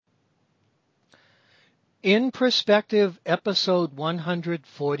In Perspective, episode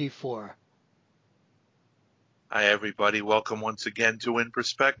 144. Hi, everybody. Welcome once again to In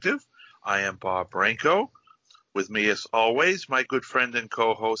Perspective. I am Bob Branco. With me, as always, my good friend and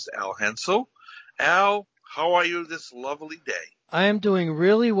co-host, Al Hensel. Al, how are you this lovely day? I am doing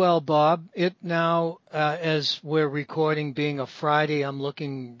really well, Bob. It now, as we're recording, being a Friday, I'm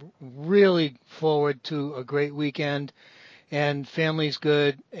looking really forward to a great weekend, and family's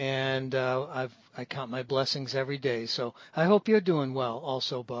good, and I count my blessings every day. So I hope you're doing well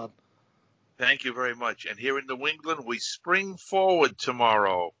also, Bob. Thank you very much. And here in New England, we spring forward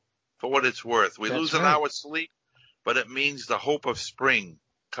tomorrow, for what it's worth. We That's lose an right. hour's sleep, but it means the hope of spring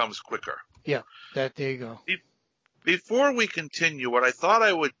comes quicker. Yeah, there you go. Before we continue, what I thought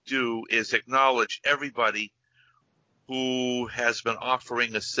I would do is acknowledge everybody who has been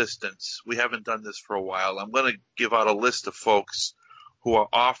offering assistance. We haven't done this for a while. I'm going to give out a list of folks who are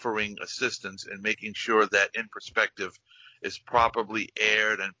offering assistance and making sure that In Perspective is properly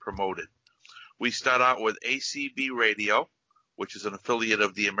aired and promoted. We start out with ACB Radio, which is an affiliate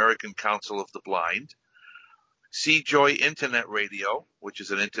of the American Council of the Blind. C-Joy Internet Radio, which is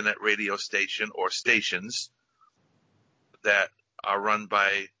an internet radio station or stations that are run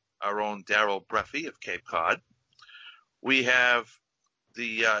by our own Daryl Breffy of Cape Cod. We have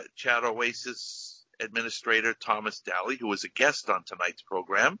the Chat Oasis administrator, Thomas Dalley, who is a guest on tonight's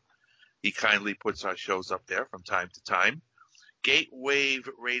program. He kindly puts our shows up there from time to time. Gatewave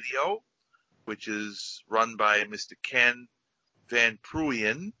Radio, which is run by Mr. Ken Van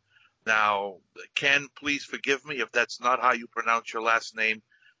Pruyen. Now, Ken, please forgive me if that's not how you pronounce your last name.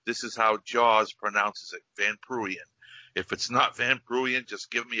 This is how Jaws pronounces it, Van Pruyen. If it's not Van Pruyen,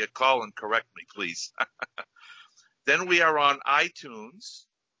 just give me a call and correct me, please. Then we are on iTunes.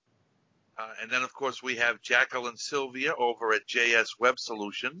 And then, of course, we have Jacqueline Sylvia over at JS Web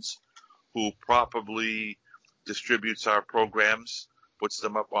Solutions, who properly distributes our programs, puts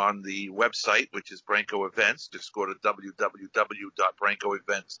them up on the website, which is Branco Events. Just go to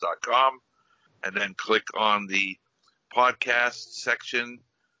www.brancoevents.com and then click on the podcast section,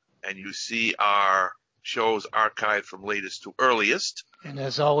 and you see our shows archived from latest to earliest. And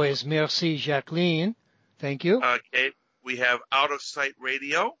as always, merci, Jacqueline. Thank you. Okay, we have Out of Sight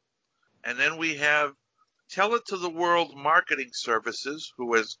Radio, and then we have Tell It to the World Marketing Services,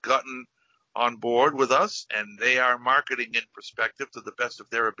 who has gotten on board with us, and they are marketing In Perspective to the best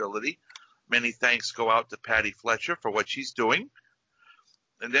of their ability. Many thanks go out to Patty Fletcher for what she's doing.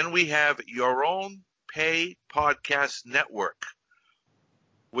 And then we have Your Own Pay Podcast Network,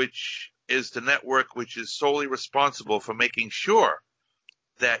 which is the network which is solely responsible for making sure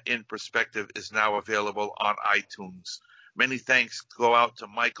that In Perspective is now available on iTunes. Many thanks go out to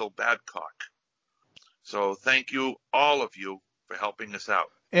Michael Babcock. So thank you, all of you, for helping us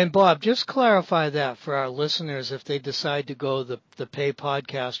out. And Bob, just clarify that for our listeners if they decide to go the pay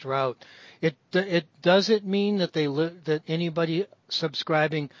podcast route. Does it mean that that anybody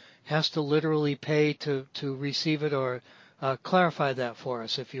subscribing has to literally pay to receive it, or clarify that for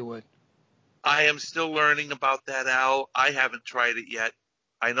us if you would? I am still learning about that, Al. I haven't tried it yet.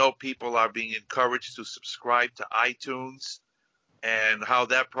 I know people are being encouraged to subscribe to iTunes, and how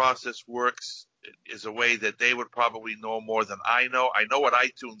that process works is a way that they would probably know more than I know. I know what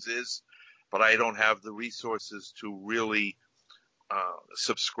iTunes is, but I don't have the resources to really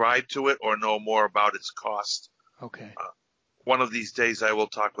subscribe to it or know more about its cost. Okay. One of these days I will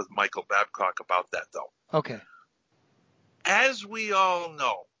talk with Michael Babcock about that, though. Okay. As we all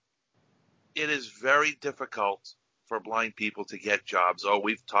know, it is very difficult for blind people to get jobs. Oh,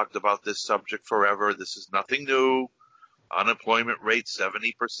 we've talked about this subject forever. This is nothing new. Unemployment rate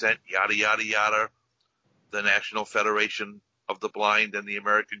 70%, yada, yada, yada. The National Federation of the Blind and the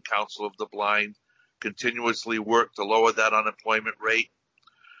American Council of the Blind continuously work to lower that unemployment rate.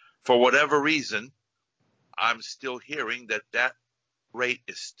 For whatever reason, I'm still hearing that rate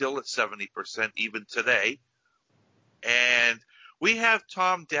is still at 70% even today. And we have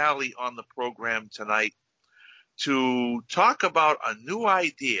Tom Dalley on the program tonight to talk about a new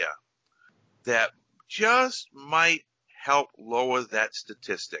idea that just might help lower that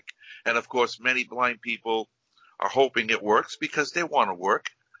statistic. And of course, many blind people are hoping it works because they want to work.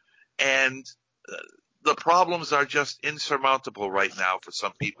 And the problems are just insurmountable right now for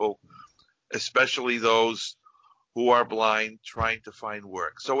some people, especially those who are blind trying to find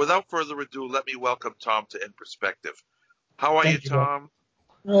work. So without further ado, let me welcome Tom to In Perspective. How are you, Tom?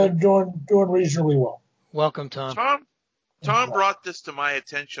 Doing reasonably well. Welcome, Tom. Tom brought this to my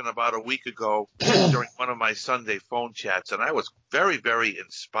attention about a week ago during one of my Sunday phone chats, and I was very, very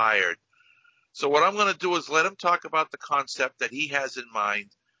inspired. So what I'm going to do is let him talk about the concept that he has in mind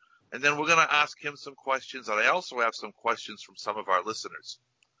and then we're going to ask him some questions, and I also have some questions from some of our listeners.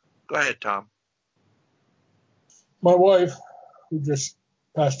 Go ahead, Tom. My wife, who just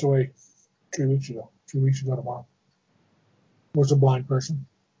passed away 2 weeks ago tomorrow, was a blind person.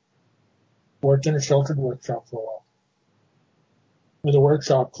 Worked in a sheltered workshop for a while. When the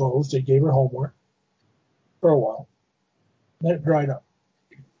workshop closed, they gave her homework for a while. Then it dried up.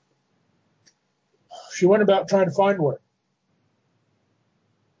 She went about trying to find work.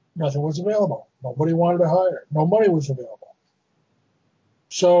 Nothing was available. Nobody wanted to hire her. No money was available.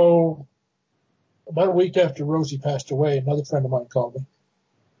 So about a week after Rosie passed away, another friend of mine called me.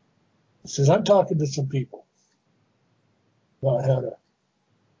 He says, I'm talking to some people about how to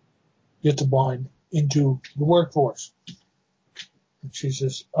get the blind into the workforce. And she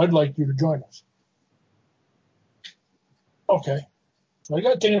says, I'd like you to join us. Okay. So I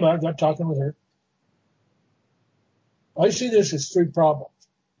got thinking about it, got talking with her. I see this as three problems.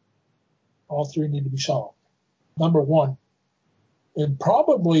 All three need to be solved. Number one, and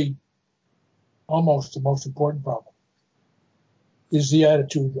probably almost the most important problem, is the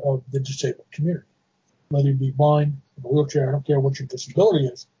attitude of the disabled community. Whether you be blind, in a wheelchair, I don't care what your disability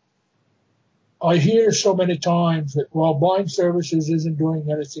is. I hear so many times that, well, blind services isn't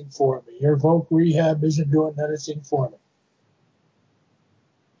doing anything for me. Your voc rehab isn't doing anything for me.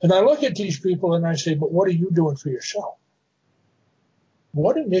 And I look at these people and I say, but what are you doing for yourself?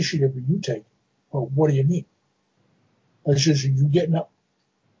 What initiative are you taking? Well, what do you mean? It's just, are you getting up,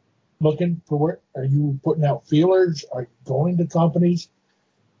 looking for work? Are you putting out feelers? Are you going to companies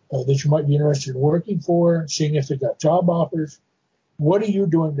that you might be interested in working for, seeing if they got job offers? What are you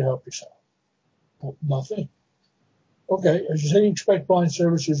doing to help yourself? Well, nothing. Okay, as you say, you expect blind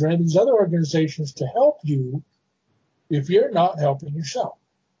services or any of these other organizations to help you if you're not helping yourself.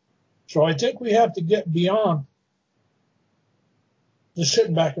 So I think we have to get beyond just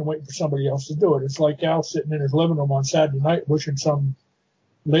sitting back and waiting for somebody else to do it. It's like Al sitting in his living room on Saturday night wishing some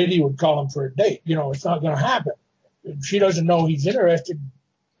lady would call him for a date. You know, it's not going to happen. If she doesn't know he's interested,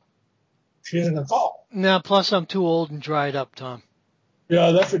 she isn't going to call. Now, plus I'm too old and dried up, Tom.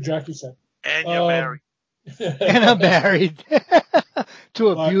 Yeah, that's what Jackie said. And you're married. And I'm married to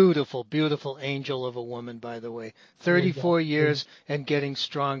a beautiful, beautiful angel of a woman, by the way. 34 years and getting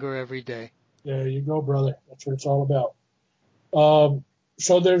stronger every day. There you go, brother. That's what it's all about.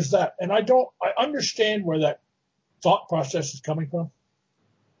 So there's that. And I understand where that thought process is coming from,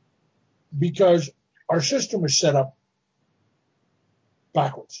 because our system is set up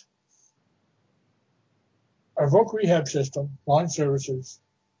backwards. Our voc rehab system, blind services,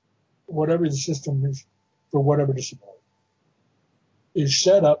 whatever the system is for whatever disability, is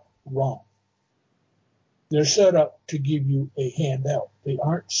set up wrong. They're set up to give you a hand out. They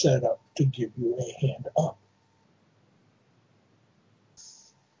aren't set up to give you a hand up.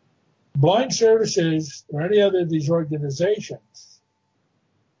 Blind services or any other of these organizations,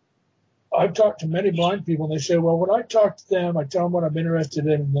 I've talked to many blind people and they say, well, when I talk to them, I tell them what I'm interested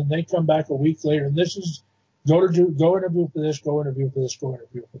in, and then they come back a week later and this is go interview for this, go interview for this, go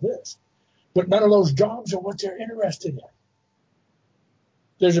interview for this. But none of those jobs are what they're interested in.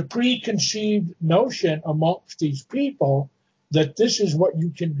 There's a preconceived notion amongst these people that this is what you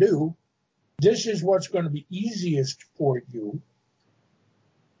can do. This is what's going to be easiest for you.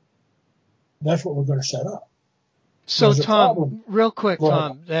 That's what we're going to set up. So, Tom, real quick,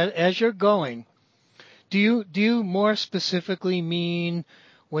 Tom, as you're going, do you more specifically mean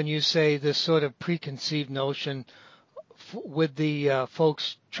when you say this sort of preconceived notion with the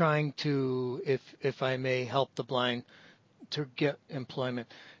folks trying to, if I may, help the blind to get employment?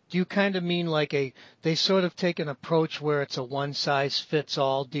 Do you kind of mean like they sort of take an approach where it's a one size fits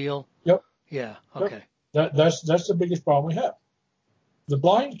all deal? Yep. Yeah. Okay. Yep. That's the biggest problem we have. The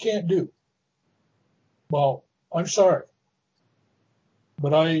blind can't do. Well, I'm sorry,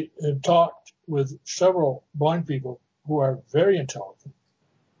 but I have talked with several blind people who are very intelligent,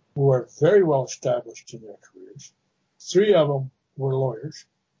 who are very well established in their careers. 3 of them were lawyers.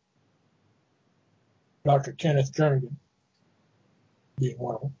 Dr. Kenneth Jernigan being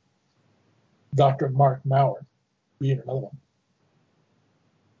one of them. Dr. Mark Maurer being another one.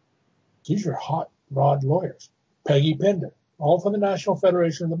 These are hot rod lawyers. Peggy Pender, all from the National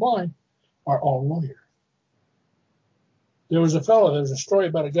Federation of the Blind, are all lawyers. There was a story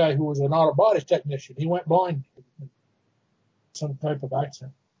about a guy who was an auto body technician. He went blind in some type of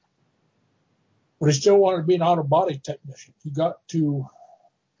accident. But he still wanted to be an auto body technician. He got to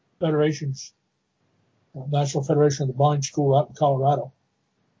National Federation of the Blind School out in Colorado.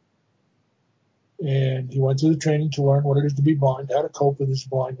 And he went through the training to learn what it is to be blind, how to cope with his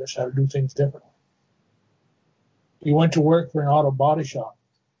blindness, how to do things differently. He went to work for an auto body shop.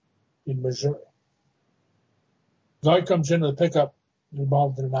 in Missouri. Guy comes into the pickup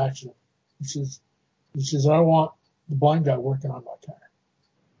involved in an accident. He says, I want the blind guy working on my car.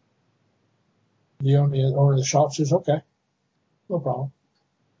 The owner of the shop says, okay, no problem.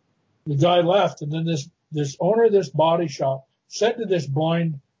 The guy left, and then this owner of this body shop said to this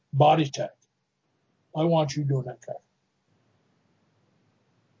blind body tech, I want you doing that car.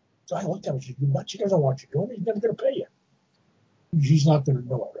 So I looked at him and said, but she doesn't want you doing it. He's never going to pay you. He's not going to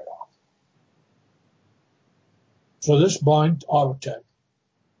know it right off. So this blind auto tech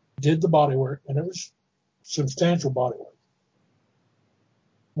did the body work, and it was substantial body work.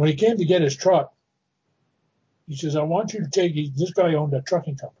 When he came to get his truck, he says, I want you to take, this guy owned a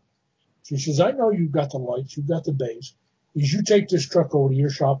trucking company. So he says, I know you've got the lights, you've got the bays. Is you take this truck over to your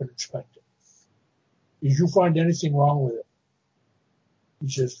shop and inspect it. Is you find anything wrong with it? He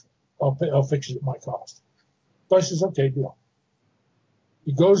says, I'll fix it at my cost. So I says, okay, deal.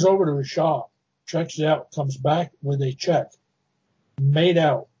 He goes over to his shop, checks it out, comes back with a check made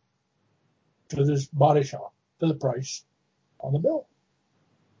out to this body shop for the price on the bill.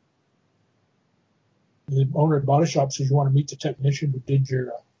 The owner of the body shop says, you want to meet the technician who did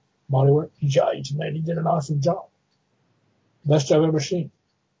your body work? He said, man, he did an awesome job. Best I've ever seen.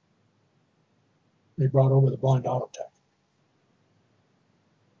 They brought over the blind auto tech.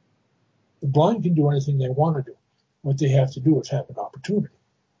 The blind can do anything they want to do. What they have to do is have an opportunity.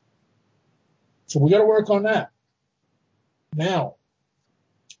 So we got to work on that. Now,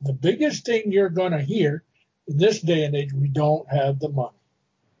 the biggest thing you're going to hear in this day and age, we don't have the money.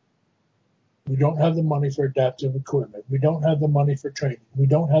 We don't have the money for adaptive equipment. We don't have the money for training. We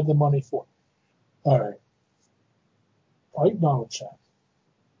don't have the money for it. All right. I acknowledge that.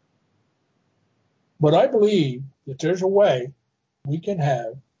 But I believe that there's a way we can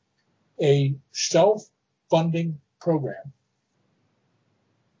have a self-funding program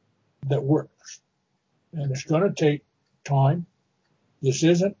that works. And it's going to take time. This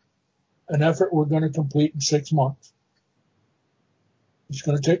isn't an effort we're going to complete in 6 months. It's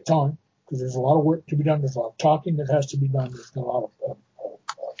going to take time because there's a lot of work to be done. There's a lot of talking that has to be done. There's a lot of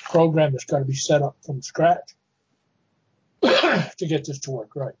program that's got to be set up from scratch to get this to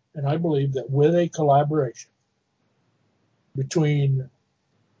work right. And I believe that with a collaboration between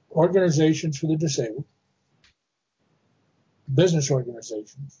organizations for the disabled, business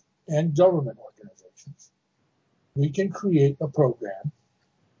organizations, and government organizations, we can create a program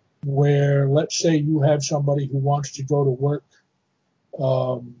where, let's say you have somebody who wants to go to work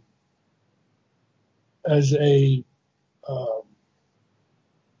as a,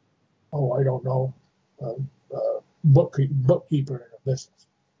 bookkeeper in a business.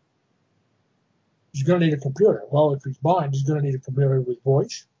 He's going to need a computer. Well, if he's blind, he's going to need a computer with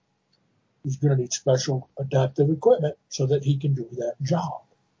voice. He's going to need special adaptive equipment so that he can do that job.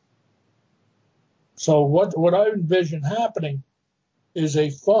 So what I envision happening is a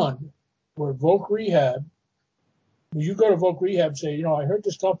fund where Voc Rehab, when you go to Voc Rehab and say, I heard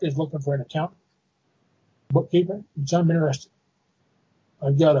this company is looking for an accountant, bookkeeper, I'm interested.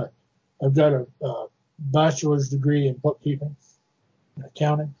 I've got a bachelor's degree in bookkeeping and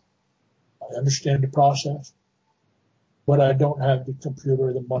accounting. I understand the process, but I don't have the computer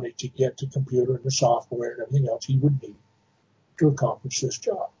or the money to get the computer and the software and everything else he would need to accomplish this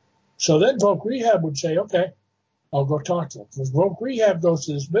job. So then Voc Rehab would say, okay, I'll go talk to him. Because Voc Rehab goes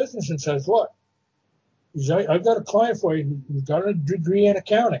to this business and says, look, I've got a client for you who's got a degree in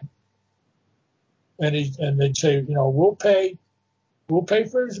accounting. And they'd say, we'll pay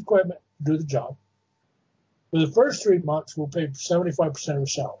for his equipment, do the job. For the first 3 months, we'll pay 75% of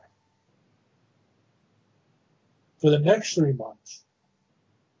his salary. For the next 3 months,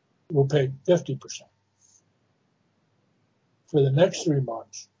 we'll pay 50%. For the next 3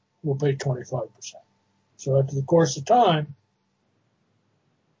 months, we'll pay 25%. So after the course of time,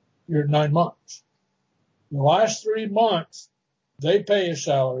 you're at 9 months. The last 3 months, they pay his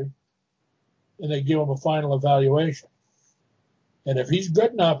salary, and they give him a final evaluation. And if he's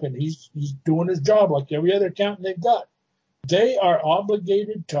good enough and he's doing his job like every other accountant they've got, they are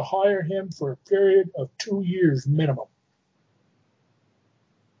obligated to hire him for a period of 2 years minimum.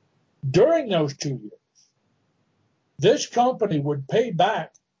 During those 2 years, this company would pay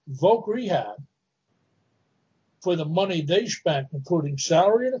back Voc Rehab for the money they spent, including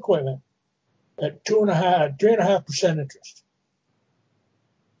salary and equipment, at 3.5% interest.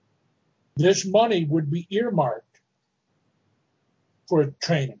 This money would be earmarked for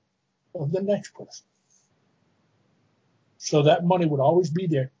training of the next person. So that money would always be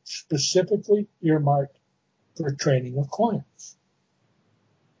there, specifically earmarked for training of clients.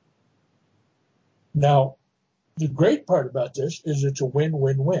 Now, the great part about this is it's a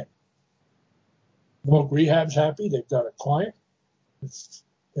win-win-win. Smoke rehab's happy. They've got a client that's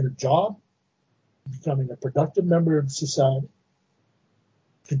in a job, becoming a productive member of society,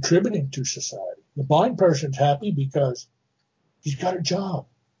 contributing to society. The blind person's happy because he's got a job.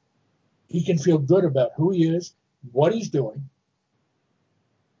 He can feel good about who he is, what he's doing,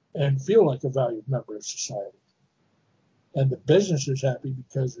 and feel like a valued member of society. And the business is happy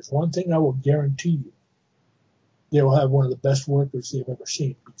because there's one thing I will guarantee you. They will have one of the best workers they've ever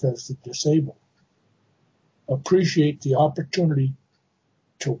seen, because the disabled appreciate the opportunity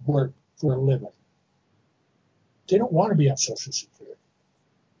to work for a living. They don't want to be on Social Security.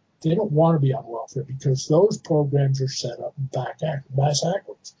 They don't want to be on welfare, because those programs are set up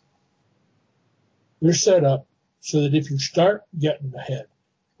backwards. They're set up so that if you start getting ahead,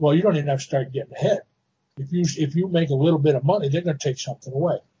 well, you don't even have to start getting ahead. If you make a little bit of money, they're going to take something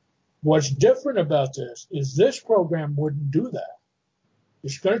away. What's different about this program wouldn't do that.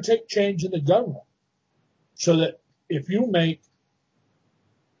 It's going to take change in the government so that if you make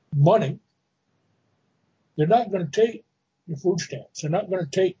money, they're not going to take your food stamps. They're not going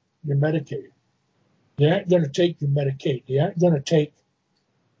to take your Medicaid. They aren't going to take your Medicaid. They aren't going to take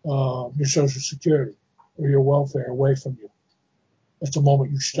your Social Security or your welfare away from you. At the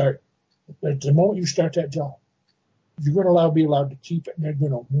moment you start that job, you're going to be allowed to keep it, and they're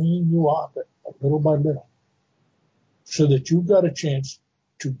going to wean you off it little by little, so that you've got a chance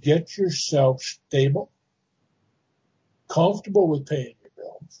to get yourself stable, comfortable with paying your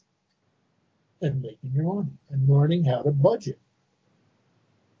bills, and making your money, and learning how to budget.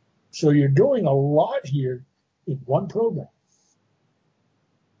 So you're doing a lot here in one program.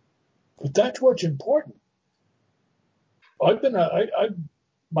 But that's what's important.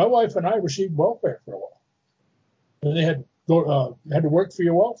 My wife and I received welfare for a while, and they had to work for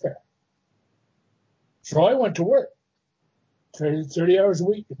your welfare. So I went to work 30 hours a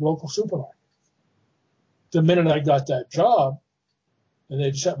week at local supermarket. The minute I got that job, and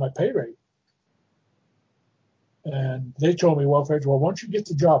they'd set my pay rate, and they told me, welfare, well, once you get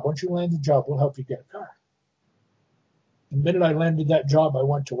the job, once you land the job, we'll help you get a car. The minute I landed that job, I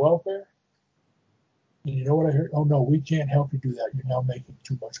went to welfare. And you know what I heard? Oh, no, we can't help you do that. You're now making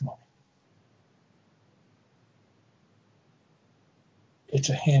too much money. It's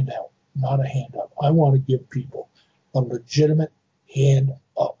a handout, not a hand up. I want to give people a legitimate hand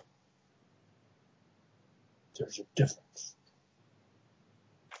up. There's a difference.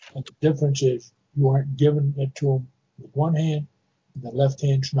 And the difference is you aren't giving it to them with one hand, and the left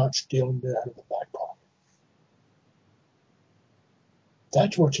hand's not stealing it out of the back pocket.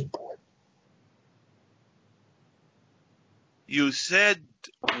 That's what's important. You said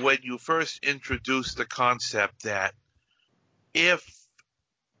when you first introduced the concept that if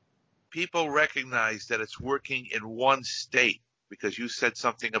people recognize that it's working in one state, because you said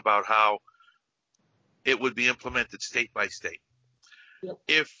something about how it would be implemented state by state. Yep.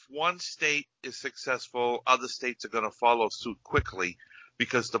 If one state is successful, other states are going to follow suit quickly,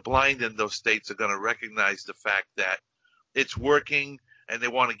 because the blind in those states are going to recognize the fact that it's working, and they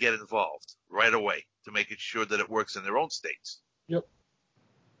want to get involved right away to make sure that it works in their own states. Yep.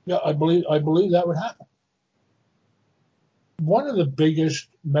 Yeah, I believe that would happen. One of the biggest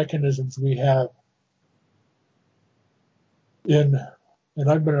mechanisms we have and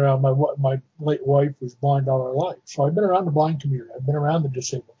I've been around, my late wife was blind all her life, so I've been around the blind community. I've been around the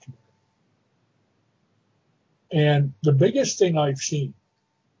disabled community. And the biggest thing I've seen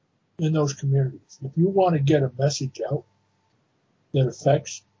in those communities, if you want to get a message out that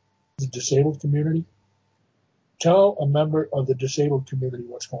affects the disabled community, tell a member of the disabled community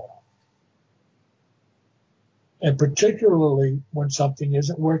what's going on. And particularly when something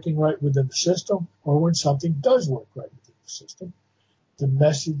isn't working right within the system, or when something does work right within the system, the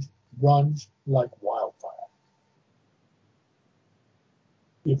message runs like wildfire.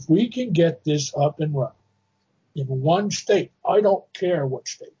 If we can get this up and running in one state, I don't care what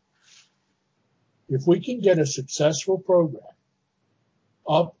state, if we can get a successful program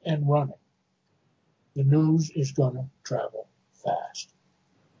up and running, the news is going to travel fast.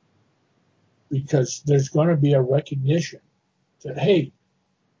 Because there's going to be a recognition that, hey,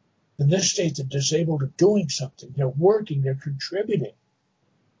 in this state, the disabled are doing something. They're working. They're contributing.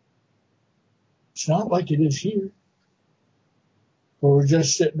 It's not like it is here, where we're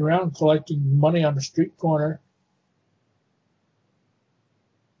just sitting around collecting money on the street corner.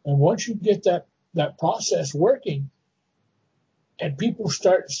 And once you get that process working, and people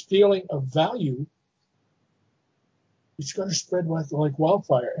start feeling of value, it's going to spread like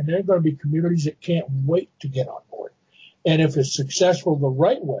wildfire. And there are going to be communities that can't wait to get on board. And if it's successful the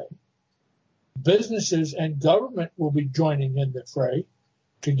right way, businesses and government will be joining in the fray,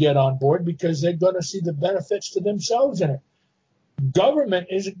 to get on board because they're going to see the benefits to themselves in it. Government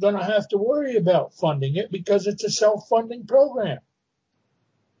isn't going to have to worry about funding it because it's a self-funding program.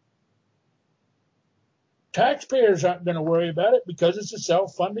 Taxpayers aren't going to worry about it because it's a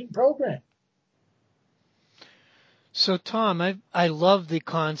self-funding program. So, Tom, I love the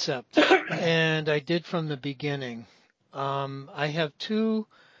concept, and I did from the beginning. I have two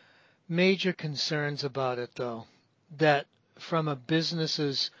major concerns about it, though, that from a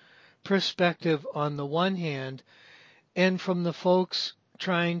business's perspective on the one hand, and from the folks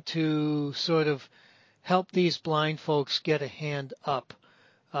trying to sort of help these blind folks get a hand up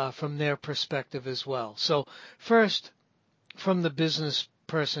from their perspective as well. So first, from the business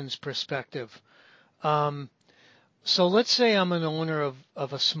person's perspective. So let's say I'm an owner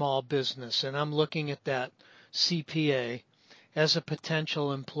of a small business and I'm looking at that CPA as a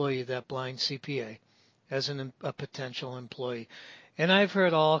potential employee, that blind CPA as a potential employee. And I've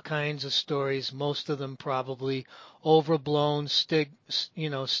heard all kinds of stories, most of them probably overblown,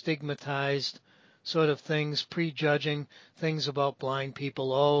 stigmatized sort of things, prejudging things about blind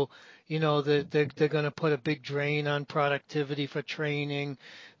people. Oh, they're going to put a big drain on productivity for training.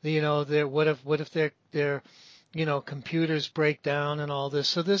 What if their computers break down and all this.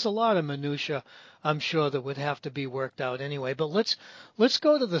 So there's a lot of minutia, I'm sure, that would have to be worked out anyway. But let's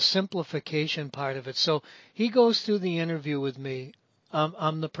go to the simplification part of it. So he goes through the interview with me.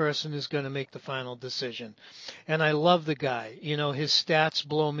 I'm the person who's going to make the final decision. And I love the guy. His stats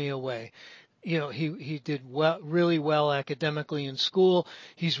blow me away. He did really well academically in school.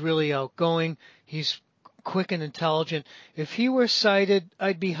 He's really outgoing. He's quick and intelligent. If he were sighted,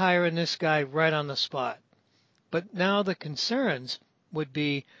 I'd be hiring this guy right on the spot. But now the concerns would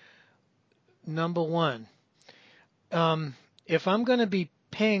be, number one, if I'm going to be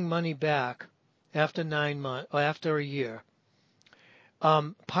paying money back after 9 months or after a year,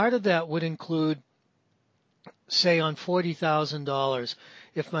 part of that would include, say, on $40,000,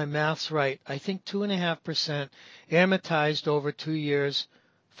 if my math's right, I think 2.5% amortized over 2 years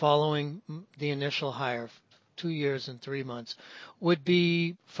following the initial hire, 2 years and 3 months, would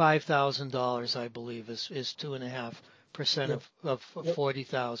be $5,000, I believe, is 2.5% of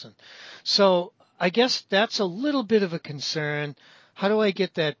 40,000. So I guess that's a little bit of a concern. How do I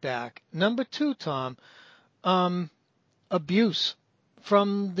get that back? Number two, Tom, abuse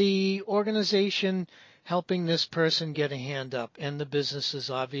from the organization helping this person get a hand up, and the business is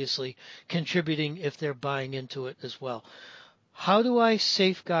obviously contributing if they're buying into it as well. How do I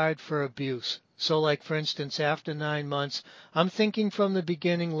safeguard for abuse? So like, for instance, after 9 months, I'm thinking from the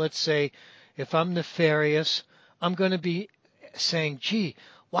beginning, let's say, if I'm nefarious, I'm going to be saying, gee,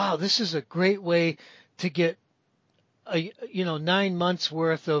 wow, this is a great way to get 9 months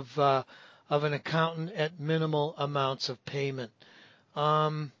worth of an accountant at minimal amounts of payment.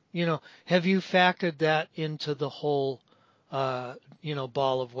 Have you factored that into the whole,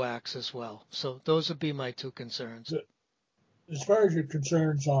 ball of wax as well? So those would be my two concerns. As far as your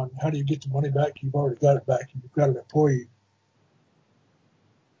concerns on how do you get the money back, you've already got it back. You've got an employee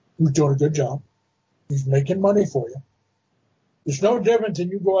who's doing a good job. He's making money for you. It's no different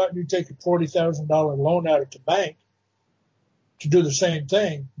than you go out and you take a $40,000 loan out at the bank to do the same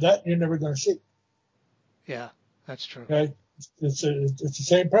thing. That you're never going to see. Yeah, that's true. Okay, it's the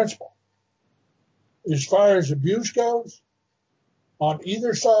same principle. As far as abuse goes, on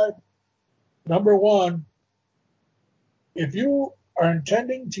either side, number one, if you are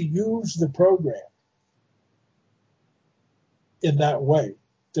intending to use the program in that way,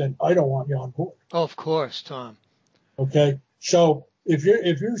 then I don't want you on board. Oh, of course, Tom. Okay, so if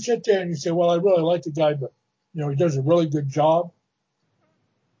you sit there and you say, well, I really like the guy, but he does a really good job,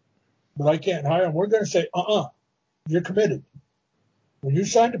 but I can't hire him, we're going to say, you're committed. When you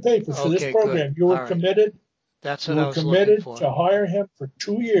signed the papers for this program, good. you were right. committed. That's what you I were was committed looking for. to hire him for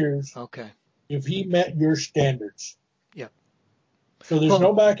 2 years. Okay. If he met your standards. Yep. So there's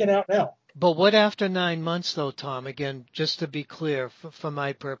no backing out now. But what after 9 months, though, Tom? Again, just to be clear, for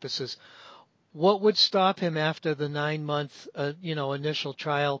my purposes, what would stop him after the 9 month, initial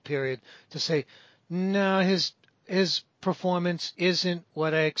trial period to say, no, his performance isn't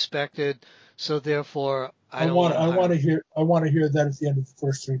what I expected, so therefore I want to hear that at the end of the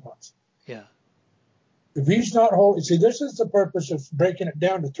first 3 months. Yeah. If he's not holding, see, this is the purpose of breaking it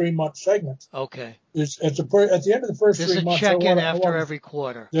down to 3 month segments. Okay. At the end of the first there's 3 months, there's a check-in after every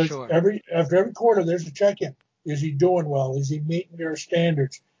quarter. Sure. After every quarter, there's a check-in. Is he doing well? Is he meeting your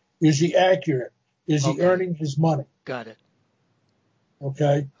standards? Is he accurate? Is he earning his money? Got it.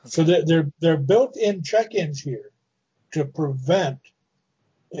 Okay. So they're built-in check-ins here to prevent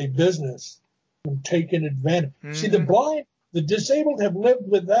a business from taking advantage. Mm-hmm. See, the The disabled have lived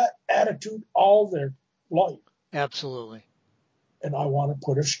with that attitude all their life. Absolutely. And I want to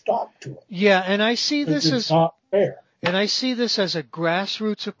put a stop to it. Yeah, and I see this It's as not fair. And I see this as a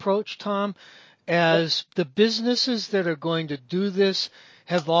grassroots approach, Tom, as the businesses that are going to do this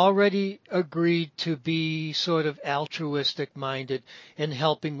have already agreed to be sort of altruistic minded in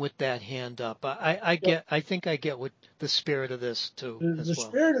helping with that hand up. I think I get what the spirit of this too The as well.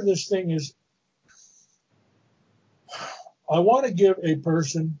 spirit of this thing is I want to give a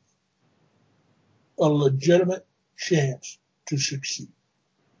person a legitimate chance to succeed.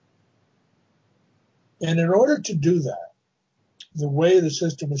 And in order to do that, the way the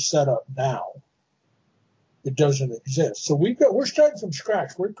system is set up now, it doesn't exist. So we're starting from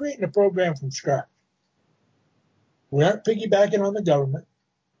scratch. We're creating a program from scratch. We aren't piggybacking on the government.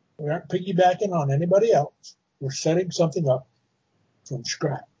 We aren't piggybacking on anybody else. We're setting something up from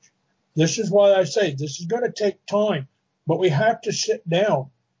scratch. This is why I say this is going to take time, but we have to sit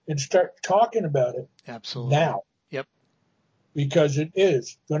down and start talking about it Absolutely. now. Yep. Because it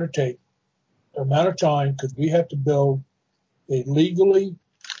is going to take an amount of time because we have to build a legally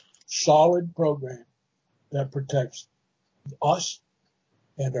solid program that protects us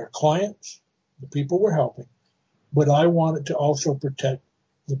and our clients, the people we're helping. But I want it to also protect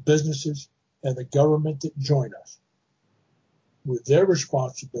the businesses and the government that join us with their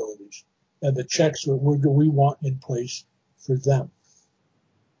responsibilities and the checks that we want in place for them.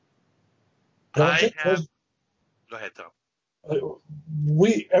 Go ahead, Tom.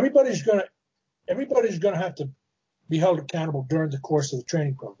 Everybody's going to have to be held accountable during the course of the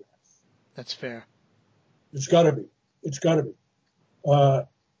training program. That's fair. It's got to be. It's got to be.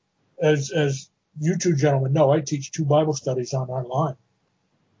 As you two gentlemen know, I teach 2 Bible studies online.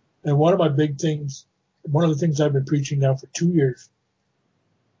 And one of the things I've been preaching now for 2 years,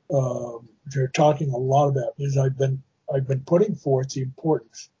 they're talking a lot about is I've been putting forth the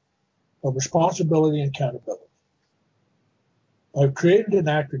importance of responsibility and accountability. I've created an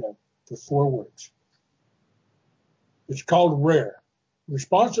acronym for 4 words. It's called RARE.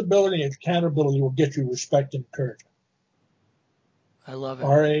 Responsibility and accountability will get you respect and encouragement. I love it.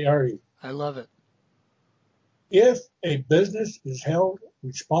 RARE. I love it. If a business is held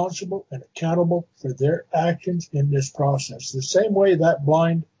responsible and accountable for their actions in this process, the same way that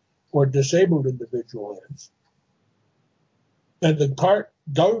blind or disabled individual is, and the part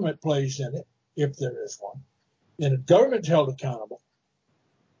government plays in it, if there is one, and the government's held accountable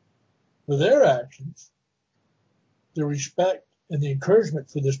for their actions, the respect and the encouragement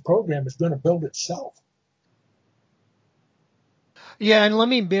for this program is going to build itself. Yeah, and let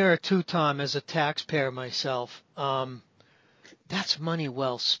me mirror too, Tom, as a taxpayer myself. That's money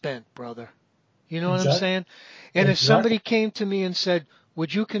well spent, brother. You know what I'm saying? And if somebody came to me and said,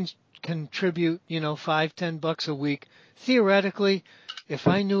 would you contribute, $5-10 a week, theoretically, if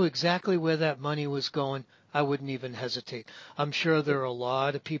I knew exactly where that money was going, I wouldn't even hesitate. I'm sure there are a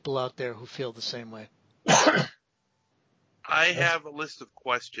lot of people out there who feel the same way. I have a list of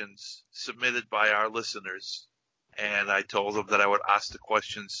questions submitted by our listeners, and I told them that I would ask the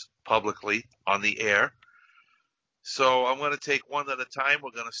questions publicly on the air. So I'm going to take one at a time.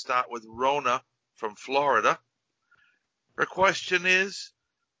 We're going to start with Rona from Florida. Her question is,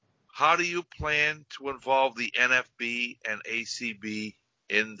 how do you plan to involve the NFB and ACB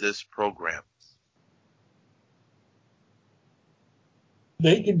in this program?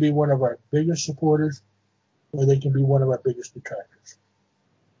 They can be one of our biggest supporters, or they can be one of our biggest detractors.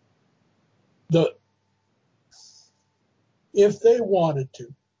 If they wanted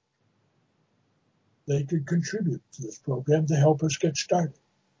to, they could contribute to this program to help us get started.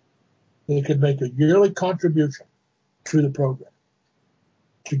 They could make a yearly contribution to the program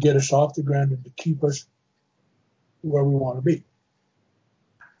to get us off the ground and to keep us where we want to be.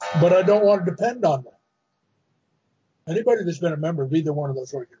 But I don't want to depend on them. Anybody that's been a member of either one of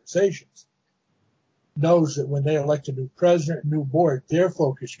those organizations knows that when they elect a new president, new board, their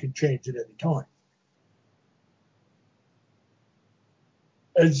focus can change at any time.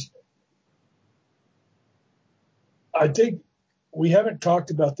 As I think we haven't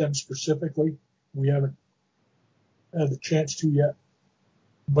talked about them specifically. We haven't had the chance to yet.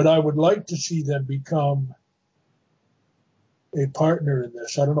 But I would like to see them become a partner in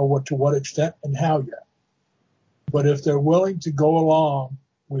this. I don't know to what extent and how yet. But if they're willing to go along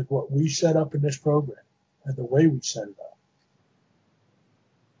with what we set up in this program and the way we set it up,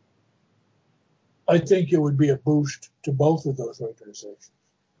 I think it would be a boost to both of those organizations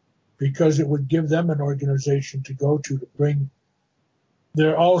because it would give them an organization to go to bring.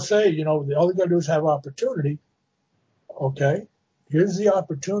 They're all say, all they got to do is have opportunity. Okay, here's the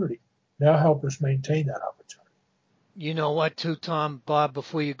opportunity. Now help us maintain that opportunity. You know what, too, Tom, Bob,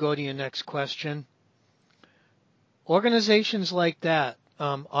 before you go to your next question, organizations like that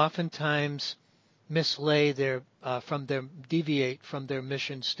oftentimes mislay deviate from their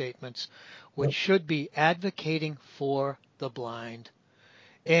mission statements, which Yep. should be advocating for the blind.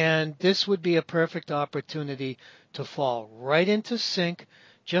 And this would be a perfect opportunity to fall right into sync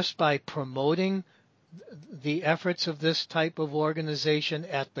just by promoting the efforts of this type of organization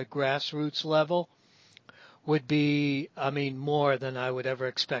at the grassroots level would be, I mean, more than I would ever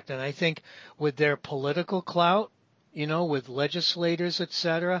expect. And I think with their political clout, with legislators, et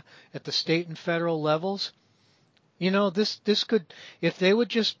cetera, at the state and federal levels, this could, if they would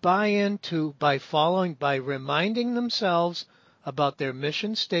just buy into by reminding themselves about their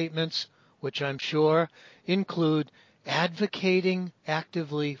mission statements, which I'm sure include advocating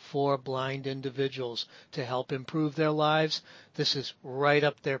actively for blind individuals to help improve their lives, this is right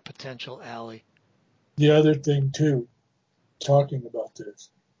up their potential alley. The other thing, too, talking about this,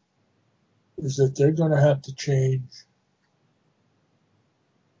 is that they're going to have to change.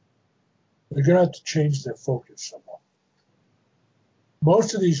 They're going to have to change their focus somewhat.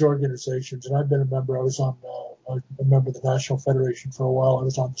 Most of these organizations, and I've been a member, I was a member of the National Federation for a while. I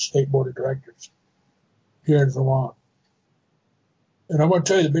was on the state board of directors here in Vermont. And I'm going to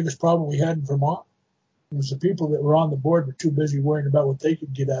tell you the biggest problem we had in Vermont was the people that were on the board were too busy worrying about what they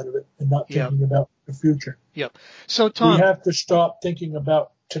could get out of it and not thinking about the future. Yep. So, Tom, we have to stop thinking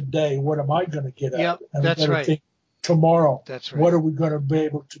about today. What am I going to get out of it? And that's right. Think tomorrow. That's right. What are we going to be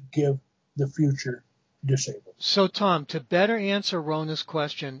able to give the future disabled? So, Tom, to better answer Rona's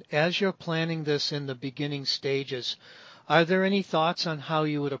question, as you're planning this in the beginning stages, are there any thoughts on how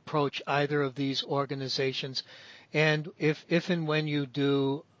you would approach either of these organizations? And if and when you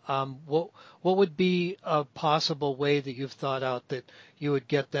do, what would be a possible way that you've thought out that you would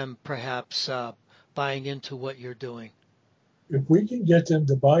get them perhaps buying into what you're doing? If we can get them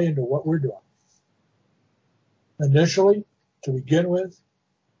to buy into what we're doing, initially, to begin with,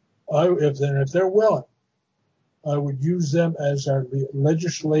 if they're willing, I would use them as our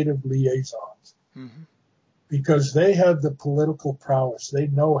legislative liaisons. Mm-hmm. Because they have the political prowess. They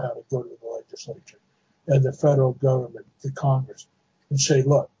know how to go to the legislature and the federal government, the Congress, and say,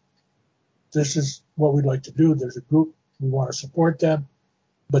 look, this is what we'd like to do. There's a group. We want to support them,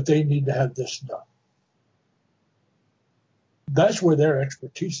 but they need to have this done. That's where their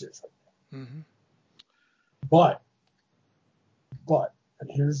expertise is. Mm-hmm. But, and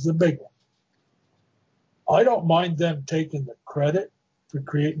here's the big one. I don't mind them taking the credit for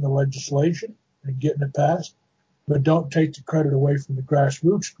creating the legislation and getting it passed, but don't take the credit away from the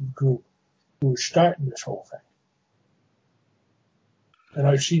grassroots group who is starting this whole thing. And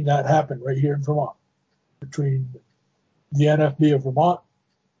I've seen that happen right here in Vermont between the NFB of Vermont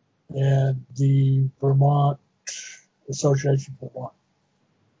and the Vermont Association for Vermont.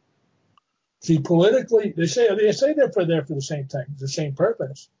 See, politically, they say they're for the same thing, the same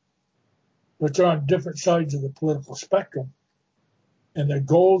purpose, but they're on different sides of the political spectrum, and their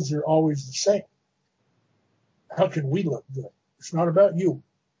goals are always the same. How can we look good? It's not about you.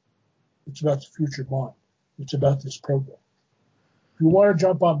 It's about the future blind. It's about this program. If you want to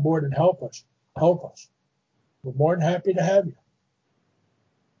jump on board and help us, help us. We're more than happy to have you.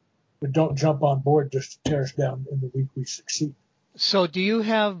 But don't jump on board just to tear us down in the week we succeed. So do you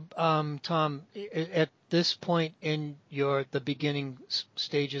have, Tom, at this point in the beginning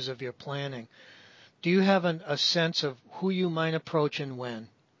stages of your planning, do you have a sense of who you might approach and when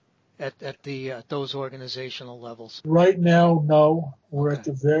at those organizational levels? Right now, no. We're at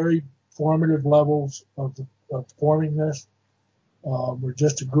the very formative levels of forming this. We're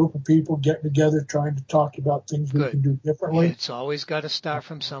just a group of people getting together, trying to talk about things we can do differently. It's always got to start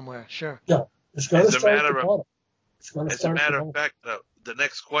from somewhere. Sure. Yeah, it's got to start at the bottom. As a matter of fact, the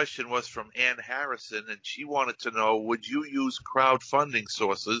next question was from Ann Harrison, and she wanted to know, would you use crowdfunding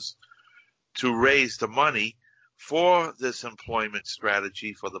sources to raise the money for this employment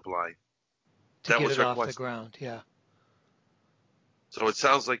strategy for the blind? To get it off the ground, yeah. So it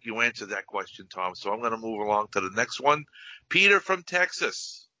sounds like you answered that question, Tom. So I'm going to move along to the next one. Peter from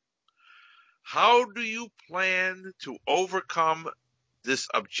Texas. How do you plan to overcome this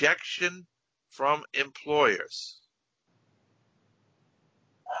objection from employers?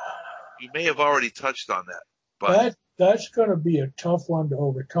 You may have already touched on that, but that's going to be a tough one to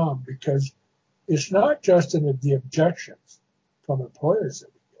overcome because it's not just the objections from employers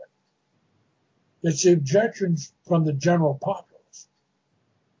that we get. It's the objections from the general populace.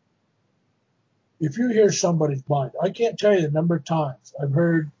 If you hear somebody's blind, I can't tell you the number of times I've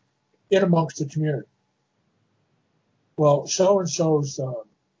heard in amongst the community, well, so-and-so's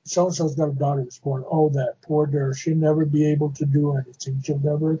so-and-so's got a daughter that's born. Oh, that poor girl. She'll never be able to do anything. She'll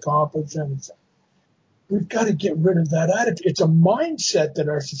never accomplish anything. We've got to get rid of that attitude. It's a mindset that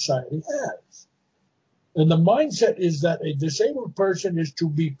our society has. And the mindset is that a disabled person is to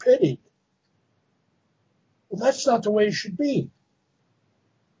be pitied. Well, that's not the way it should be.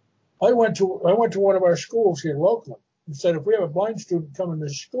 I went to one of our schools here locally and said, if we have a blind student coming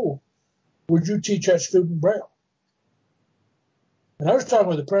to school, would you teach that student Braille? And I was talking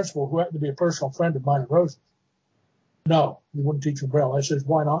with the principal, who happened to be a personal friend of mine and Rose's. No, we wouldn't teach him Braille. I says,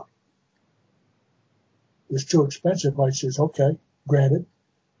 why not? It's too expensive. I says, okay, granted.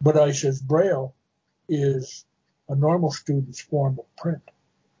 But I says, Braille is a normal student's form of print.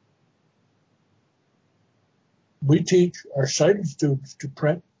 We teach our sighted students to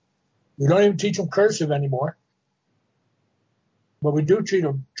print. We don't even teach them cursive anymore. But we do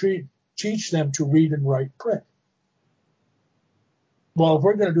teach them to read and write print. Well, if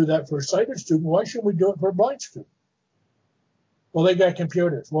we're going to do that for a sighted student, why shouldn't we do it for a blind student? Well, they got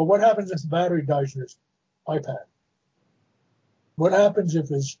computers. Well, what happens if the battery dies in his iPad? What happens if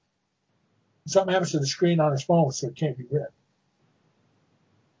something happens to the screen on his phone so it can't be read?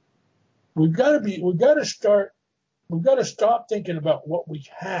 We've got to stop thinking about what we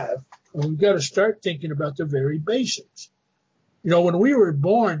have, and we've got to start thinking about the very basics. You know, when we were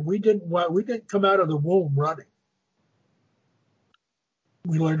born, we didn't come out of the womb running.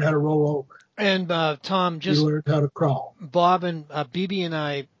 We learned how to roll over. And Tom, we learned how to crawl. Bob and BB and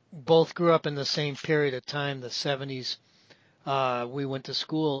I both grew up in the same period of time, the 70s. We went to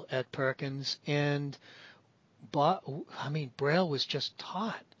school at Perkins, and Braille was just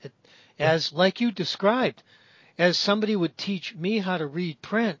taught. As like you described, as somebody would teach me how to read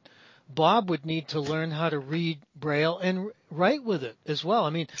print, Bob would need to learn how to read Braille and write with it as well. I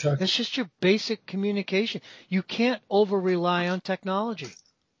mean, Sure. It's just your basic communication. You can't over-rely on technology.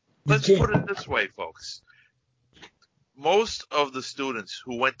 Let's put it this way, folks. Most of the students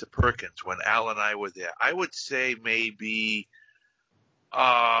who went to Perkins when Al and I were there, I would say maybe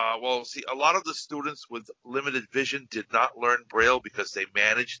a lot of the students with limited vision did not learn Braille because they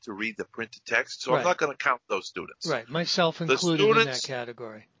managed to read the printed text. So Right. I'm not going to count those students. Right, myself included in that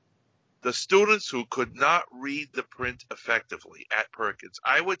category. The students who could not read the print effectively at Perkins,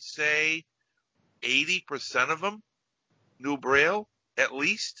 I would say 80% of them knew Braille, at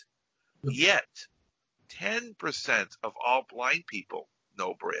least. Yet 10% of all blind people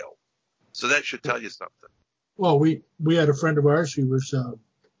know Braille. So that should tell you something. Well, we had a friend of ours who was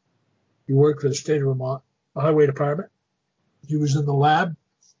he worked for the state of Vermont, the highway department. He was in the lab,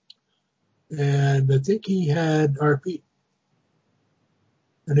 and I think he had RP,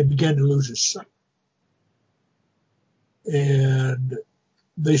 and he began to lose his sight. And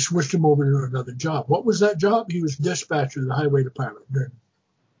they switched him over to another job. What was that job? He was dispatcher of the highway department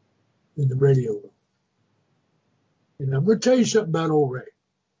in the radio room. And I'm going to tell you something about old Ray.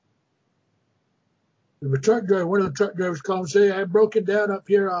 If one of the truck drivers called and say, I broke it down up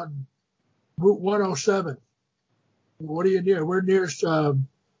here on Route 107. What are you near? We're near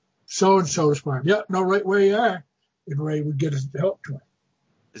so-and-so's farm. Yep, no, right where you are. And Ray would get us help to him.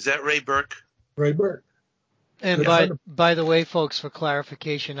 Is that Ray Burke? Ray Burke. And by the way, folks, for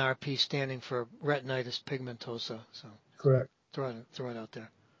clarification, RP standing for retinitis pigmentosa. So correct. Throw it out there.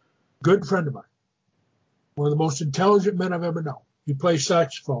 Good friend of mine. One of the most intelligent men I've ever known. He plays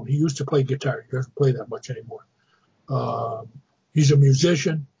saxophone. He used to play guitar. He doesn't play that much anymore. He's a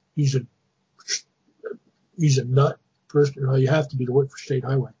musician. He's a nut person. You have to be to work for State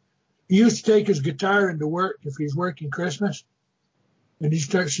Highway. He used to take his guitar into work if he's working Christmas, and he'd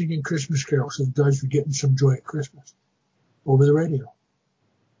start singing Christmas carols so the guys were getting some joy at Christmas over the radio.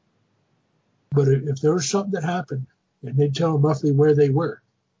 But if there was something that happened, and they'd tell him roughly where they were,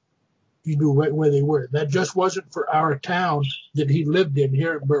 he knew right where they were. That just wasn't for our town that he lived in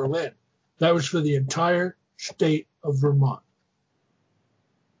here in Berlin. That was for the entire state of Vermont.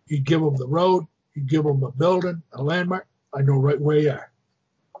 He'd give them the road. He'd give them a building, a landmark. I know right where you are.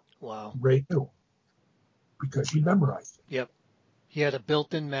 Wow. Ray knew. Because he memorized it. Yep. He had a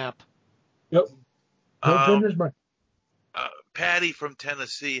built-in map. Yep. Built in his brain. Patty from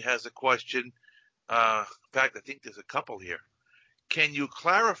Tennessee has a question. In fact, I think there's a couple here. Can you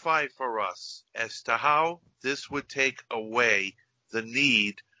clarify for us as to how this would take away the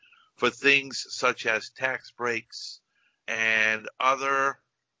need for things such as tax breaks and other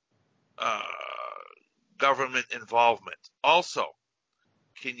government involvement? Also,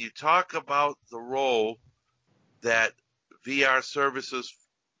 can you talk about the role that VR services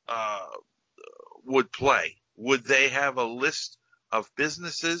would play? Would they have a list of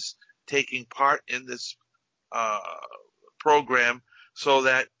businesses taking part in this program so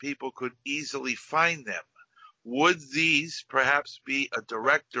that people could easily find them. Would these perhaps be a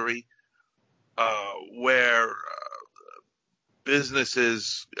directory where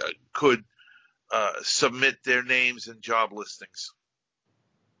businesses could submit their names and job listings?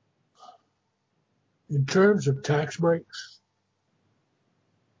 In terms of tax breaks,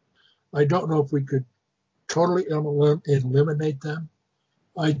 I don't know if we could totally eliminate them.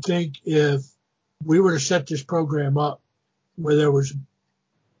 I think if we were to set this program up where there was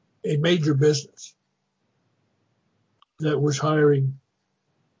a major business that was hiring,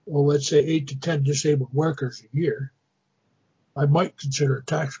 well, let's say 8 to 10 disabled workers a year, I might consider a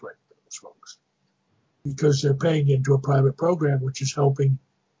tax break for those folks because they're paying into a private program which is helping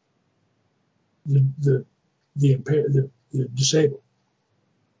the disabled.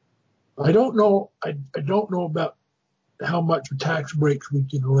 I don't know about how much tax breaks we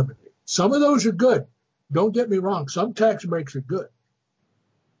can eliminate. Some of those are good. Don't get me wrong. Some tax breaks are good.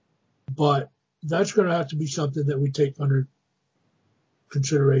 But that's going to have to be something that we take under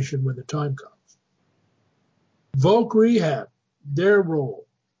consideration when the time comes. Voc Rehab, their role.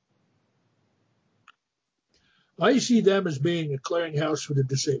 I see them as being a clearinghouse for the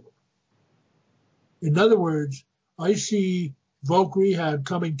disabled. In other words, I see Voc Rehab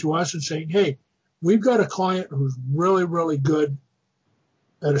coming to us and saying, hey, we've got a client who's really, really good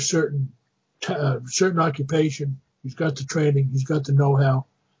at a certain occupation. He's got the training, he's got the know-how,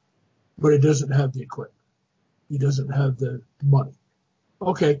 but he doesn't have the equipment. He doesn't have the money.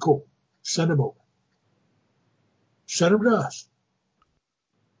 Okay, cool. Send him over. Send him to us.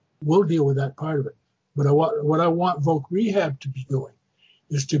 We'll deal with that part of it. But what I want Voc Rehab to be doing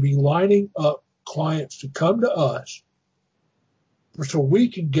is to be lining up clients to come to us so we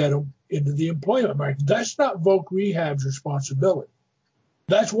can get them into the employment market. That's not Voc Rehab's responsibility.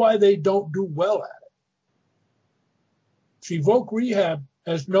 That's why they don't do well at it. See, Voc Rehab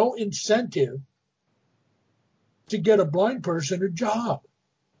has no incentive to get a blind person a job.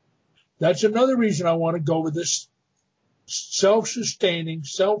 That's another reason I want to go with this self-sustaining,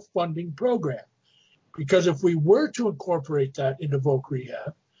 self-funding program. Because if we were to incorporate that into Voc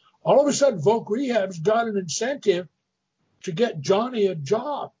Rehab, all of a sudden Voc Rehab's got an incentive to get Johnny a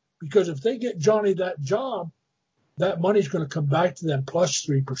job. Because if they get Johnny that job, that money's going to come back to them plus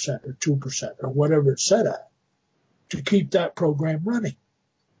 3% or 2% or whatever it's set at to keep that program running.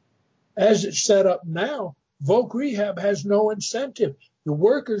 As it's set up now, Voc Rehab has no incentive. The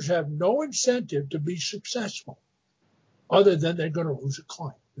workers have no incentive to be successful other than they're going to lose a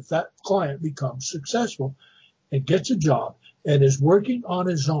client. If that client becomes successful and gets a job and is working on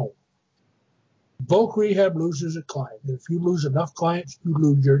his own, Voc Rehab loses a client. And if you lose enough clients, you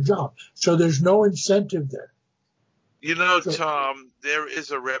lose your job. So there's no incentive there. You know, Tom, there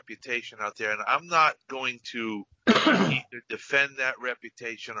is a reputation out there, and I'm not going to either defend that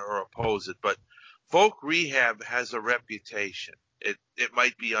reputation or oppose it, but Voc Rehab has a reputation. It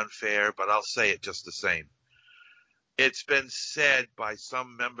might be unfair, but I'll say it just the same. It's been said by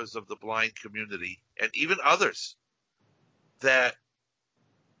some members of the blind community and even others that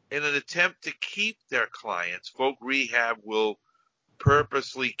in an attempt to keep their clients, Voc Rehab will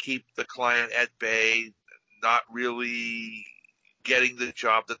purposely keep the client at bay, not really getting the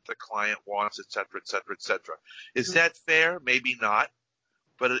job that the client wants, et cetera, et cetera, et cetera. Is that fair? Maybe not.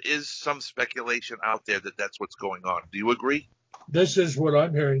 But it is some speculation out there that that's what's going on. Do you agree? This is what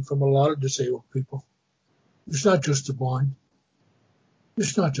I'm hearing from a lot of disabled people. It's not just the blind.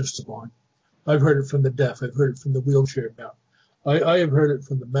 It's not just the blind. I've heard it from the deaf. I've heard it from the wheelchair bound. I have heard it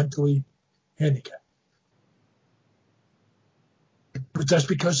from the mentally handicapped. But that's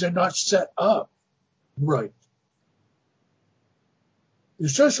because they're not set up right.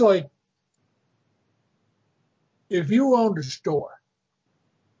 It's just like if you owned a store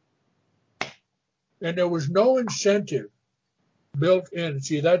and there was no incentive built in.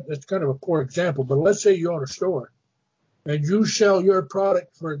 See, that's kind of a poor example, but let's say you own a store and you sell your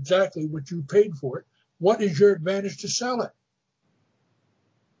product for exactly what you paid for it. What is your advantage to sell it?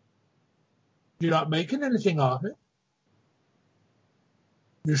 You're not making anything off it.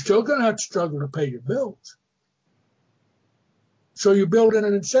 You're still going to have to struggle to pay your bills. So you build in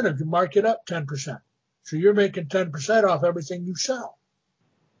an incentive. You mark it up 10%. So you're making 10% off everything you sell.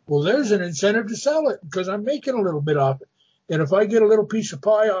 Well, there's an incentive to sell it because I'm making a little bit off it. And if I get a little piece of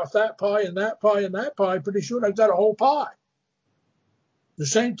pie off that pie and that pie and that pie, pretty soon I've got a whole pie. The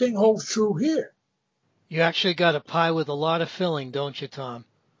same thing holds true here. You actually got a pie with a lot of filling, don't you, Tom?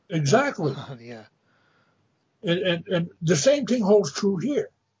 Exactly. Yeah. And the same thing holds true here.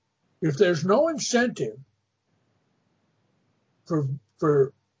 If there's no incentive for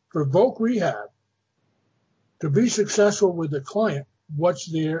Voc Rehab to be successful with the client, what's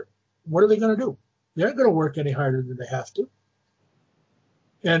there, what are they going to do? They aren't going to work any harder than they have to.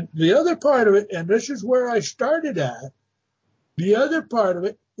 And the other part of it, and this is where I started at, the other part of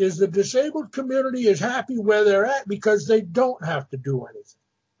it is the disabled community is happy where they're at because they don't have to do anything.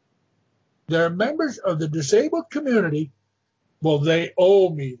 They're members of the disabled community. Well, they owe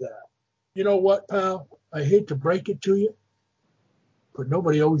me that. You know what, pal? I hate to break it to you, but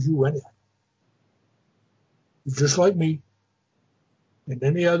nobody owes you anything. You're just like me and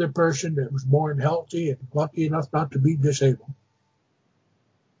any other person that was born healthy and lucky enough not to be disabled.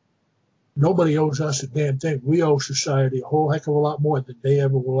 Nobody owes us a damn thing. We owe society a whole heck of a lot more than they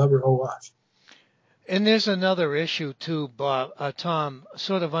ever will ever owe us. And there's another issue too, Bob, Tom,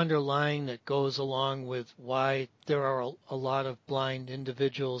 sort of underlying that goes along with why there are a lot of blind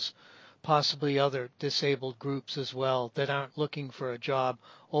individuals, possibly other disabled groups as well, that aren't looking for a job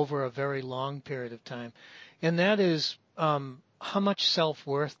over a very long period of time. And that is, how much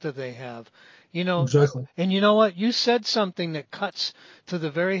self-worth do they have? You know, Exactly. and you know what? You said something that cuts to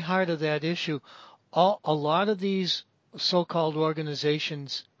the very heart of that issue. A lot of these so-called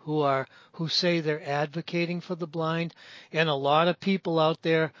organizations who say they're advocating for the blind, and a lot of people out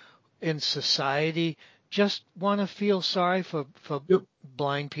there in society just want to feel sorry for Yep.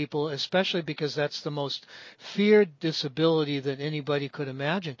 blind people, especially because that's the most feared disability that anybody could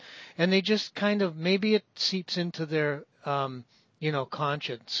imagine. And they just kind of, maybe it seeps into their,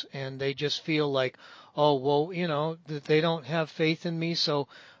 conscience, and they just feel like, oh, well, that they don't have faith in me, so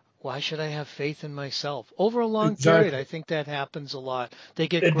why should I have faith in myself? Over a long period, I Exactly. think that happens a lot. They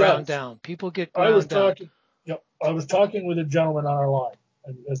get It ground does. down. People get I was ground down. talking, I was talking with a gentleman on our line,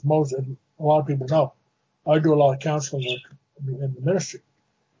 and as a lot of people know, I do a lot of counseling work in the ministry.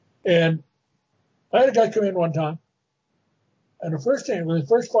 And I had a guy come in one time, and the first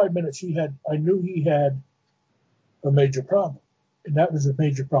 5 minutes I knew he had a major problem. And that was a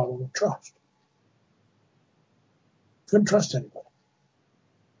major problem of trust. Couldn't trust anybody.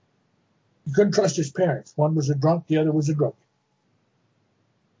 He couldn't trust his parents. One was a drunk, the other was a drunk.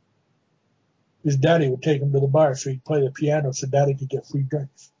 His daddy would take him to the bar so he'd play the piano so daddy could get free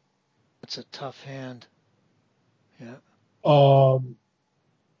drinks. It's a tough hand. Yeah.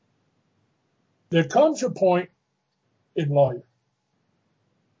 There comes a point in life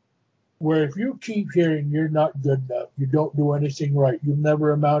where if you keep hearing you're not good enough, you don't do anything right, you'll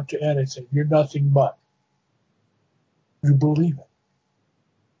never amount to anything, you're nothing but, you believe it.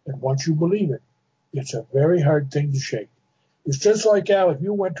 And once you believe it, it's a very hard thing to shake. It's just like, Al, if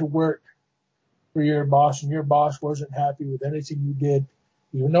you went to work for your boss and your boss wasn't happy with anything you did,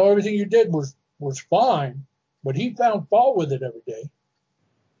 even though everything you did was fine, but he found fault with it every day,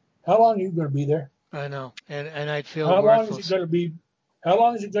 how long are you going to be there? I know. And I'd feel How long is it worthless. going to be? How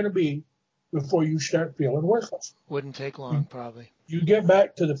long is it going to be before you start feeling worthless? Wouldn't take long, probably. You get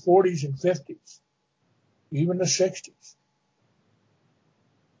back to the 40s and 50s, even the 60s,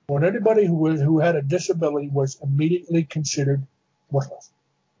 when anybody who had a disability was immediately considered worthless.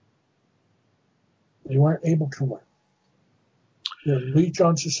 They weren't able to work. They're a leech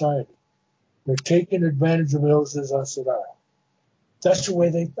on society. They're taking advantage of those as us that are. That's the way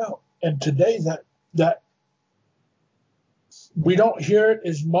they felt. And today that we don't hear it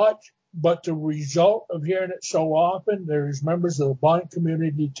as much, but the result of hearing it so often, there's members of the blind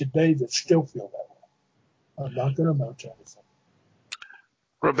community today that still feel that way. I'm not going to amount to anything.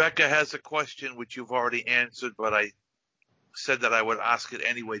 Rebecca has a question which you've already answered, but I said that I would ask it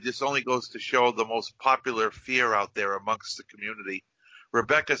anyway. This only goes to show the most popular fear out there amongst the community.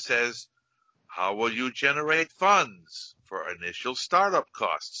 Rebecca says, how will you generate funds for initial startup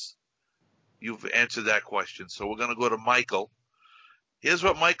costs? You've answered that question, so we're going to go to Michael. Here's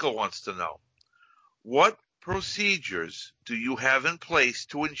what Michael wants to know. What procedures do you have in place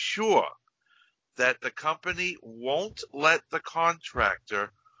to ensure that the company won't let the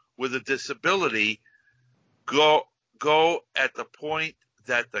contractor with a disability go at the point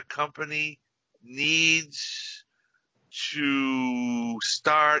that the company needs to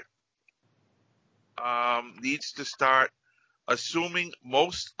start assuming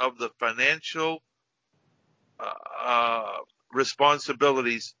most of the financial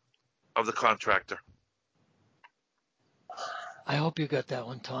responsibilities of the contractor? I hope you got that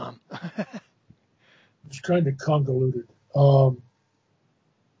one, Tom. It's kind of convoluted.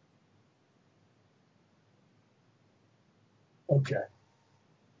 Okay.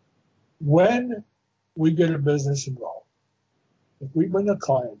 When we get a business involved, if we bring a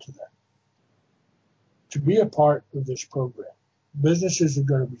client to them to be a part of this program, businesses are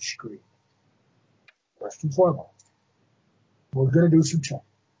going to be screened. First and foremost, we're going to do some checking.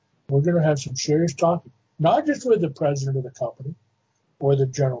 We're going to have some serious talking, not just with the president of the company, or the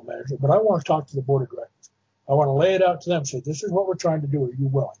general manager, but I want to talk to the board of directors. I want to lay it out to them, say, this is what we're trying to do. Are you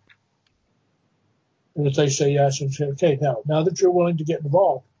willing? And if they say yes, and say, okay, now that you're willing to get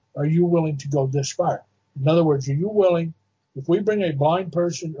involved, are you willing to go this far? In other words, are you willing, if we bring a blind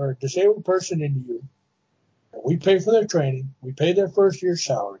person or a disabled person into you, and we pay for their training, we pay their first year's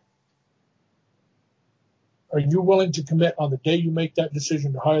salary, are you willing to commit on the day you make that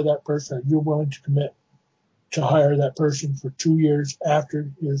decision to hire that person? Are you willing to commit to hire that person for 2 years after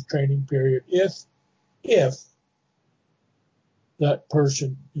his training period if that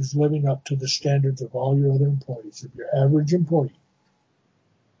person is living up to the standards of all your other employees, of your average employee?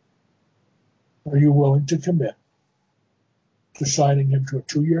 Are you willing to commit to signing him to a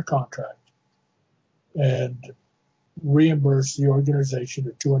 2-year contract and reimburse the organization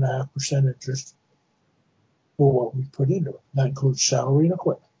at 2.5% interest for what we put into it? That includes salary and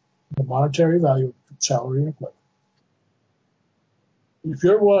equipment, the monetary value of salary and equipment. If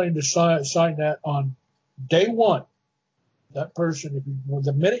you're willing to sign that on day one, that person,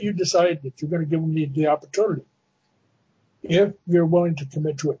 the minute you decide that you're going to give them the opportunity, if you're willing to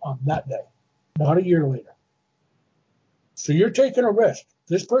commit to it on that day, not a year later. So you're taking a risk.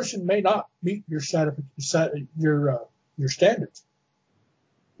 This person may not meet your standards.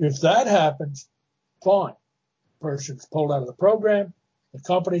 If that happens, fine. Person's pulled out of the program. The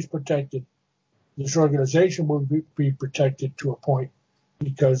company's protected. This organization will be protected to a point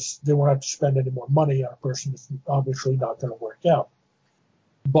because they won't have to spend any more money on a person that's obviously not going to work out.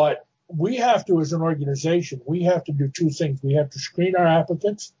 But we have to, as an organization, we have to do two things. We have to screen our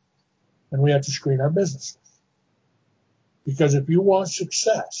applicants and we have to screen our businesses. Because if you want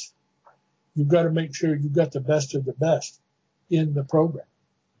success, you've got to make sure you've got the best of the best in the program.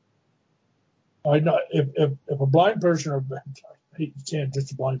 I know if a blind person, or I hate saying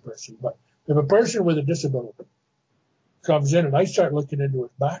just a blind person, but if a person with a disability comes in and I start looking into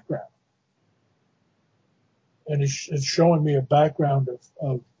his background, and it's showing me a background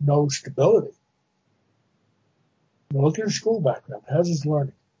of no stability. Look at his school background. How's his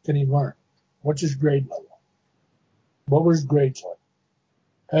learning? Can he learn? What's his grade level? What were his grades like?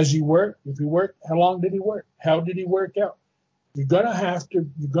 Has he worked? If he worked, how long did he work? How did he work out? You're gonna have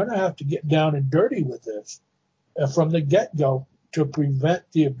to get down and dirty with this from the get-go to prevent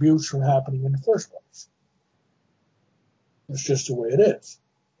the abuse from happening in the first place. It's just the way it is.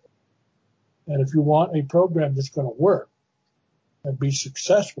 And if you want a program that's going to work and be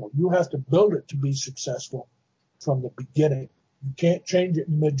successful, you have to build it to be successful from the beginning. You can't change it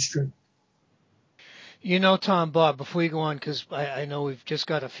in midstream. You know, Tom, Bob, before you go on, because I know we've just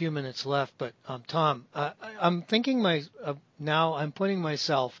got a few minutes left, but Tom, I'm thinking now I'm putting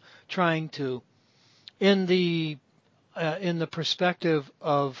myself trying to in the perspective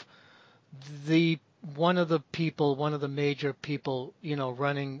of one of the major people,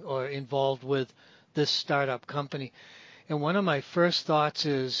 running or involved with this startup company. And one of my first thoughts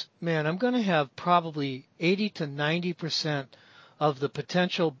is, man, I'm going to have probably 80 to 90% of the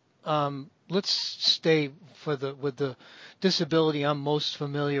potential. Let's stay with the disability I'm most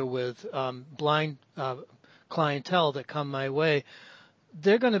familiar with, blind clientele that come my way.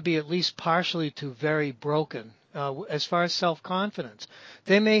 They're going to be at least partially to very broken as far as self-confidence.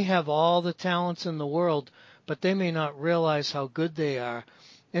 They may have all the talents in the world, but they may not realize how good they are.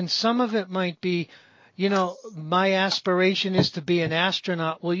 And some of it might be, my aspiration is to be an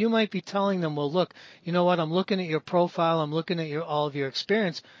astronaut. Well, you might be telling them, well, look, you know what? I'm looking at your profile. I'm looking at all of your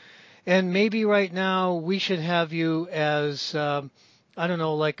experience. And maybe right now we should have you as, I don't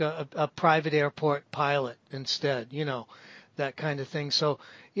know, like a private airport pilot instead, that kind of thing. So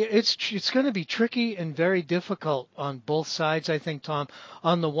it's going to be tricky and very difficult on both sides, I think, Tom.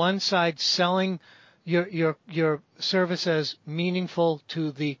 On the one side, selling your service as meaningful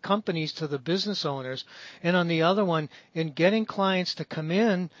to the companies, to the business owners, and on the other one, in getting clients to come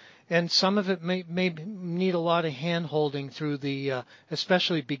in. And some of it may need a lot of hand-holding through the,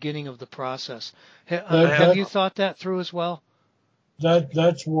 especially beginning of the process. Have you thought that through as well?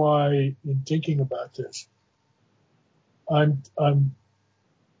 That's why, in thinking about this, I'm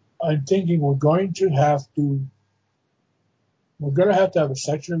thinking we're going to have to have a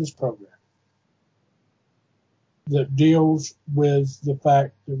section of this program that deals with the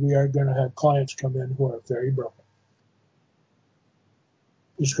fact that we are going to have clients come in who are very broken.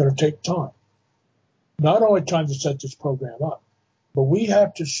 It's going to take time. Not only time to set this program up, but we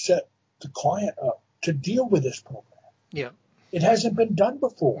have to set the client up to deal with this program. Yeah. It hasn't been done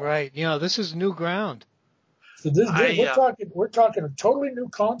before. Right. This is new ground. So we're talking a totally new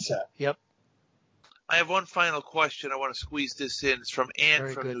concept. Yep. I have one final question. I want to squeeze this in. It's from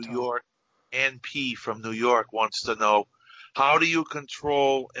Ann from New York. Ann P. from New York wants to know, How do you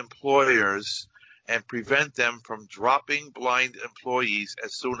control employers and prevent them from dropping blind employees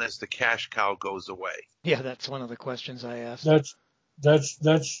as soon as the cash cow goes away? Yeah, that's one of the questions I asked. That's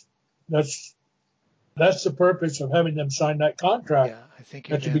the purpose of having them sign that contract Yeah, I think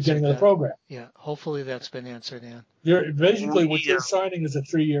at you've the answered beginning of the that. program. Yeah, hopefully that's been answered, Ann. Basically, what We, you're signing is a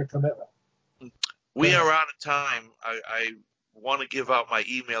 3-year commitment. we are out of time. I want to give out my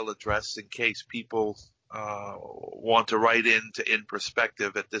email address in case people want to write in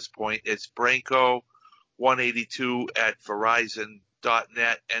perspective at this point. It's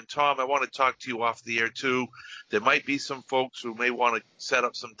branko182@verizon.net. And Tom, I want to talk to you off the air too. There might be some folks who may want to set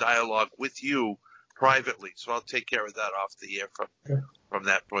up some dialogue with you privately. So I'll take care of that off the air from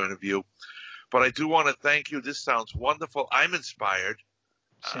that point of view. But I do want to thank you. This sounds wonderful. I'm inspired.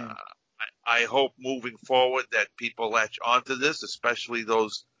 Same. I hope moving forward that people latch onto this, especially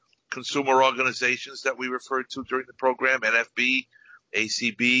those consumer organizations that we referred to during the program, NFB,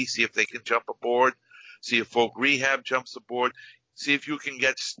 ACB, see if they can jump aboard, see if Folk Rehab jumps aboard, see if you can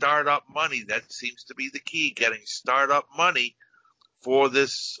get startup money. That seems to be the key, getting startup money for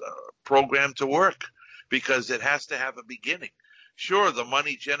this program to work, because it has to have a beginning. Sure, the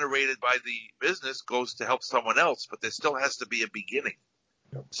money generated by the business goes to help someone else, but there still has to be a beginning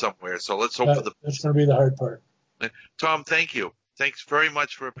somewhere. So let's hope for the. That's going to be the hard part. Tom, thank you. Thanks very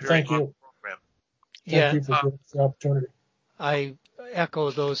much for appearing on the program. Thank you for the opportunity. I echo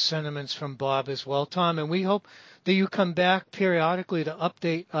those sentiments from Bob as well, Tom, and we hope that you come back periodically to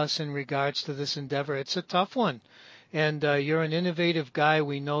update us in regards to this endeavor. It's a tough one, and you're an innovative guy.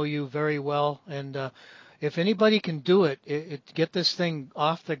 We know you very well, and if anybody can do it, get this thing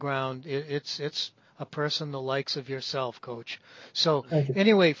off the ground, it's a person the likes of yourself, Coach. So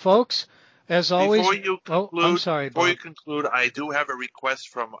anyway, folks, as always, I'm sorry, before Bob. you conclude, I do have a request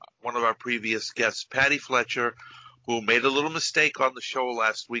from one of our previous guests, Patty Fletcher, who made a little mistake on the show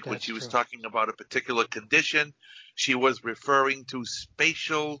last week when she was talking about a particular condition. She was referring to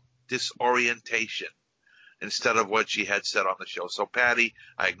spatial disorientation instead of what she had said on the show. So, Patty,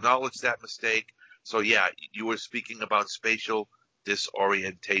 I acknowledge that mistake. So, yeah, you were speaking about spatial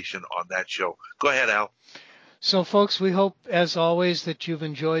disorientation on that show. Go ahead, Al. So, folks, we hope, as always, that you've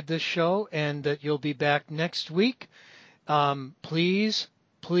enjoyed this show and that you'll be back next week. Please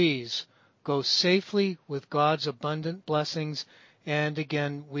go safely with God's abundant blessings. And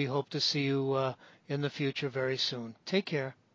again, we hope to see you in the future very soon. Take care.